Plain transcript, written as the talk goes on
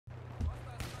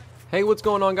Hey, what's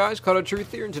going on, guys? Caught a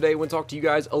Truth here, and today I want to talk to you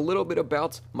guys a little bit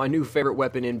about my new favorite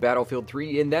weapon in Battlefield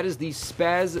 3, and that is the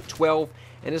SPAS 12.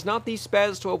 And it's not the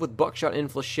SPAS 12 with buckshot and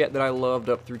flechette that I loved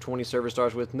up through 20 server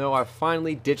stars with. No, I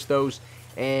finally ditched those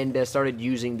and started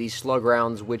using the slug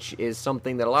rounds, which is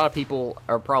something that a lot of people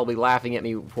are probably laughing at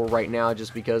me for right now,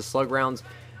 just because slug rounds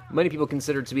many people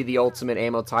consider to be the ultimate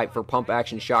ammo type for pump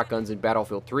action shotguns in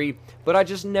Battlefield 3, but I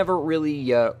just never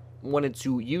really wanted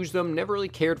to use them, never really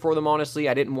cared for them, honestly.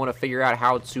 I didn't want to figure out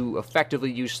how to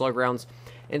effectively use slug rounds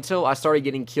until I started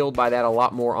getting killed by that a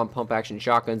lot more on pump action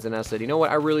shotguns, and I said, you know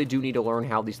what, I really do need to learn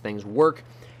how these things work,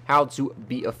 how to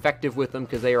be effective with them,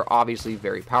 because they are obviously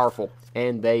very powerful,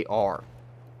 and they are.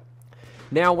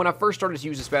 Now, when I first started to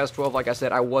use the SPAS 12, like I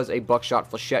said, I was a buckshot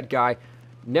flechette guy.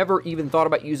 Never even thought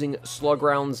about using slug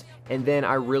rounds, and then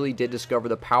I really did discover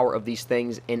the power of these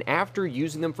things, and after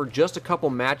using them for just a couple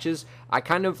matches, I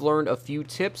kind of learned a few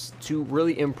tips to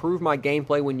really improve my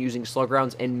gameplay when using slug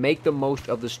rounds and make the most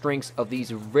of the strengths of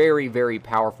these very, very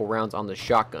powerful rounds on the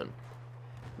shotgun.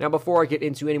 Now, before I get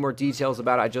into any more details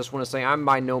about it, I just want to say I'm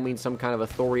by no means some kind of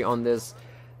authority on this.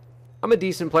 I'm a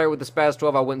decent player with the SPAS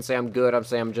 12. I wouldn't say I'm good. I'd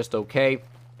say I'm just okay.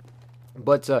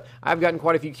 But I've gotten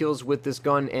quite a few kills with this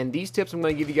gun, and these tips I'm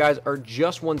going to give you guys are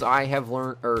just ones I have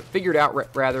learned, or figured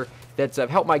out rather, that have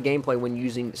helped my gameplay when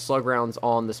using slug rounds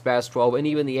on the SPAS 12 and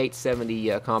even the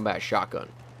 870 combat shotgun.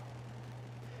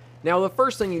 Now, the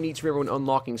first thing you need to remember when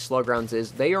unlocking slug rounds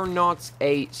is they're not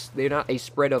a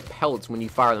spread of pellets when you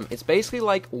fire them. It's basically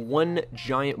like one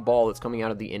giant ball that's coming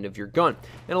out of the end of your gun,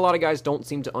 and a lot of guys don't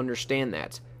seem to understand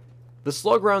that. The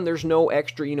slug round, there's no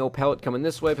extra, pellet coming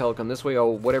this way, pellet coming this way, oh,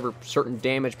 whatever certain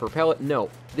damage per pellet. No,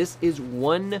 this is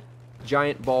one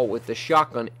giant ball with the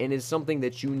shotgun, and is something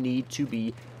that you need to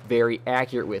be very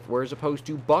accurate with. Whereas opposed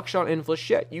to buckshot and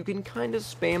flechette, you can kind of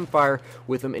spam fire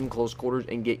with them in close quarters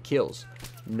and get kills.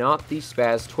 Not the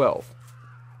SPAS 12.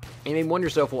 And you wonder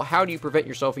yourself, well, how do you prevent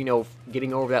yourself,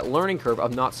 getting over that learning curve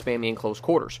of not spamming in close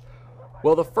quarters?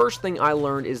 Well, the first thing I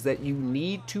learned is that you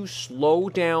need to slow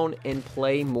down and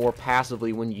play more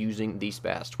passively when using the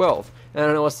SPAS 12. And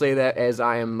I know I say that as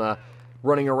I am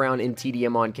running around in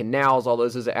TDM on canals, although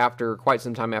this is after quite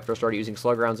some time after I started using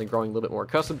slug rounds and growing a little bit more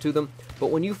accustomed to them.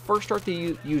 But when you first start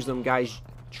to use them, guys,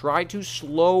 try to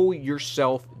slow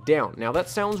yourself down. Now, that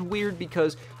sounds weird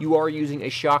because you are using a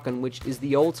shotgun, which is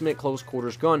the ultimate close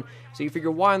quarters gun. So you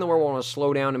figure, why in the world want to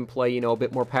slow down and play, a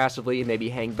bit more passively and maybe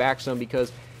hang back some,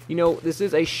 because this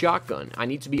is a shotgun. I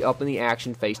need to be up in the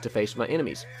action face-to-face with my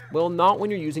enemies. Well, not when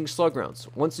you're using slug rounds.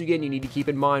 Once again, you need to keep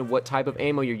in mind what type of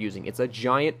ammo you're using. It's a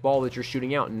giant ball that you're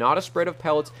shooting out, not a spread of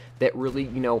pellets that really,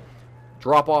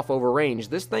 drop off over range.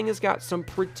 This thing has got some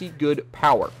pretty good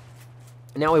power.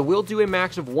 Now, it will do a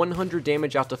max of 100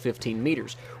 damage out to 15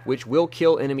 meters, which will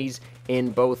kill enemies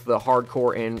in both the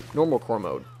hardcore and normal core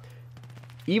mode.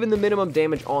 Even the minimum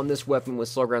damage on this weapon with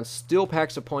slug rounds still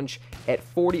packs a punch at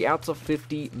 40 out to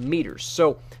 50 meters.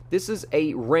 So this is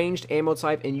a ranged ammo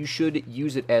type, and you should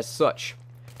use it as such.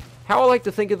 How I like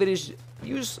to think of it is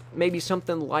use maybe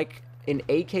something like an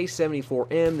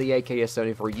AK-74M, the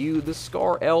AKS-74U, the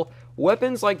SCAR-L.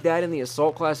 Weapons like that in the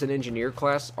assault class and engineer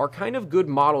class are kind of good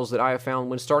models that I have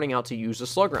found when starting out to use the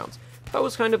slug rounds.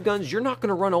 Those kind of guns, you're not going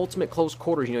to run ultimate close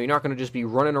quarters. You're not going to just be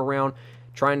running around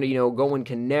trying to, go in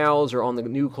canals or on the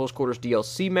new close quarters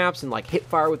DLC maps and hit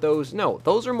fire with those. No,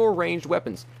 those are more ranged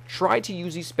weapons. Try to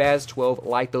use the SPAS 12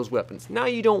 like those weapons. Now,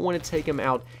 you don't want to take them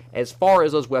out as far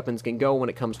as those weapons can go when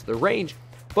it comes to the range,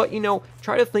 but,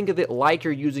 try to think of it like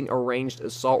you're using a ranged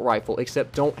assault rifle,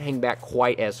 except don't hang back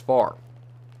quite as far.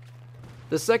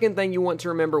 The second thing you want to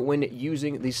remember when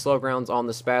using these slug rounds on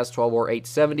the SPAS 12 or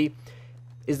 870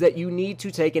 is that you need to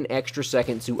take an extra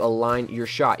second to align your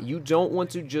shot. You don't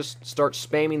want to just start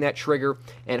spamming that trigger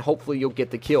and hopefully you'll get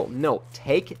the kill. No,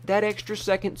 take that extra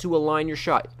second to align your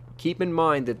shot. Keep in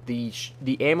mind that the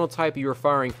ammo type you're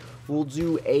firing will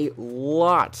do a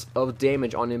lot of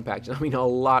damage on impact. I mean, a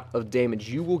lot of damage.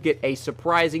 You will get a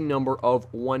surprising number of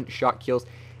one-shot kills,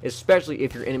 especially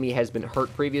if your enemy has been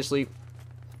hurt previously.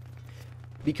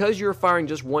 Because you're firing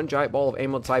just one giant ball of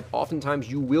ammo type, oftentimes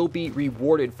you will be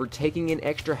rewarded for taking an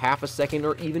extra half a second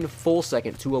or even full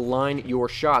second to align your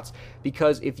shots.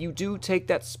 Because if you do take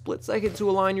that split second to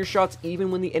align your shots,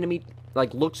 even when the enemy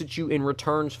looks at you and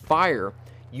returns fire,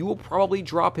 you will probably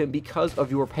drop him because of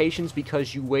your patience,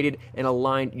 because you waited and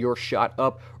aligned your shot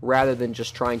up rather than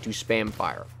just trying to spam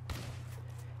fire.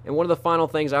 And one of the final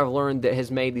things I've learned that has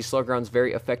made these slug rounds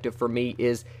very effective for me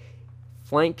is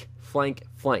flank, flank,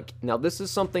 flank. Now, this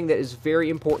is something that is very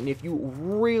important if you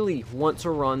really want to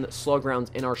run slug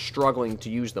rounds and are struggling to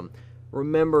use them.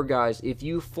 Remember, guys, if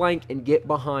you flank and get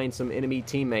behind some enemy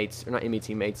teammates, or not enemy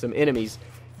teammates, some enemies,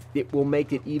 it will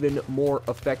make it even more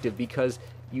effective, because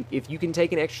if you can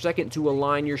take an extra second to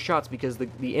align your shots, because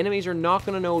the enemies are not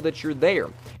going to know that you're there.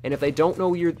 And if they don't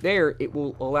know you're there, it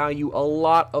will allow you a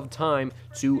lot of time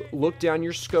to look down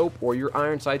your scope or your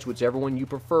iron sights, whichever one you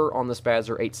prefer on the SPAS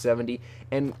or 870,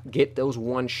 and get those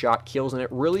one-shot kills. And it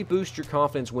really boosts your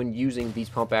confidence when using these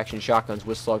pump-action shotguns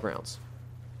with slug rounds.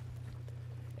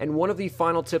 And one of the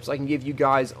final tips I can give you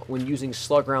guys when using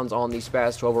slug rounds on the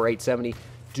SPAS 12 or 870,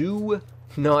 do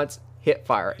not hip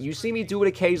fire. You see me do it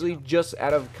occasionally just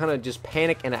out of kind of just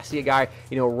panic, and I see a guy,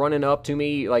 you know, running up to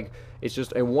me like it's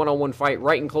just a one-on-one fight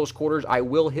right in close quarters. I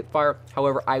will hip fire.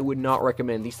 However, I would not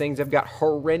recommend. These things have got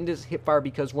horrendous hip fire,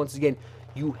 because once again,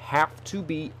 you have to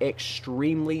be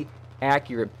extremely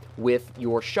accurate with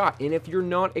your shot. And if you're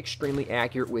not extremely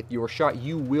accurate with your shot,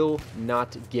 you will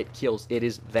not get kills. It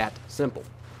is that simple.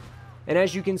 And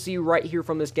as you can see right here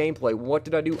from this gameplay, what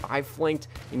did I do? I flanked,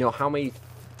 you know, how many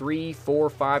 3, 4,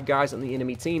 5 guys on the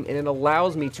enemy team, and it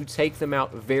allows me to take them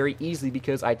out very easily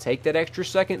because I take that extra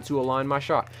second to align my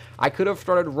shot. I could have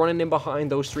started running in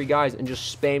behind those 3 guys and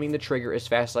just spamming the trigger as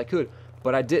fast as I could,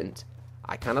 but I didn't.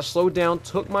 I kind of slowed down,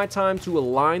 took my time to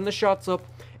align the shots up,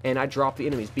 and I dropped the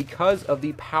enemies. Because of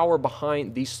the power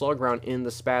behind the slug round in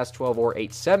the SPAS 12 or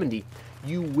 870,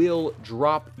 you will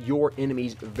drop your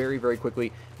enemies very, very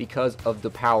quickly because of the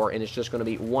power, and it's just going to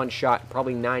be one shot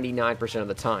probably 99% of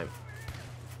the time.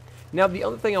 Now, the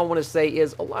other thing I want to say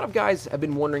is a lot of guys have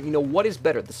been wondering, you know, what is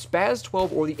better, the SPAS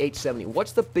 12 or the 870?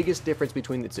 What's the biggest difference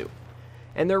between the two?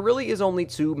 And there really is only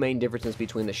 2 main differences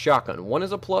between the shotgun. One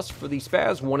is a plus for the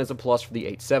SPAS, one is a plus for the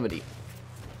 870.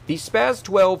 The SPAS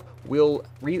 12 will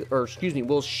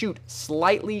shoot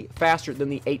slightly faster than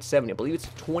the 870. I believe it's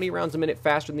 20 rounds a minute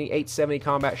faster than the 870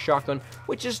 combat shotgun,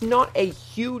 which is not a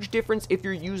huge difference if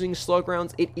you're using slug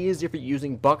rounds. It is if you're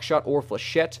using buckshot or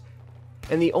flechette.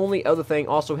 And the only other thing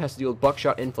also has to do with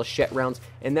buckshot and flechette rounds,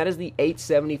 and that is the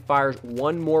 870 fires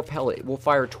 1 more pellet. It will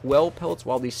fire 12 pellets,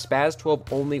 while the SPAS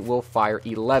 12 only will fire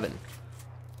 11.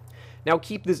 Now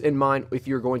keep this in mind if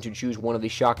you're going to choose one of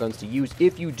these shotguns to use,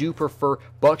 if you do prefer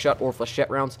buckshot or flechette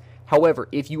rounds. However,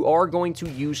 if you are going to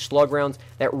use slug rounds,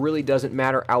 that really doesn't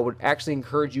matter. I would actually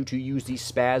encourage you to use the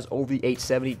SPAS over the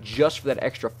 870 just for that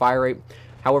extra fire rate.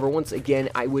 However, once again,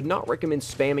 I would not recommend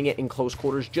spamming it in close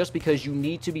quarters, just because you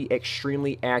need to be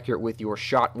extremely accurate with your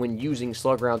shot when using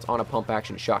slug rounds on a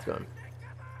pump-action shotgun.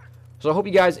 So I hope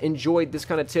you guys enjoyed this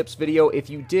kind of tips video. If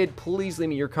you did, please leave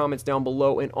me your comments down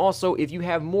below. And also, if you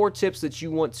have more tips that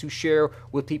you want to share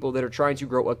with people that are trying to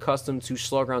grow accustomed to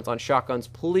slug rounds on shotguns,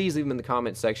 please leave them in the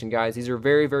comment section, guys. These are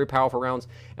very, very powerful rounds.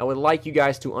 I would like you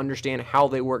guys to understand how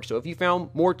they work. So if you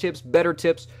found more tips, better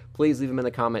tips, please leave them in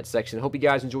the comment section. I hope you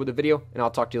guys enjoyed the video, and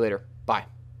I'll talk to you later. Bye.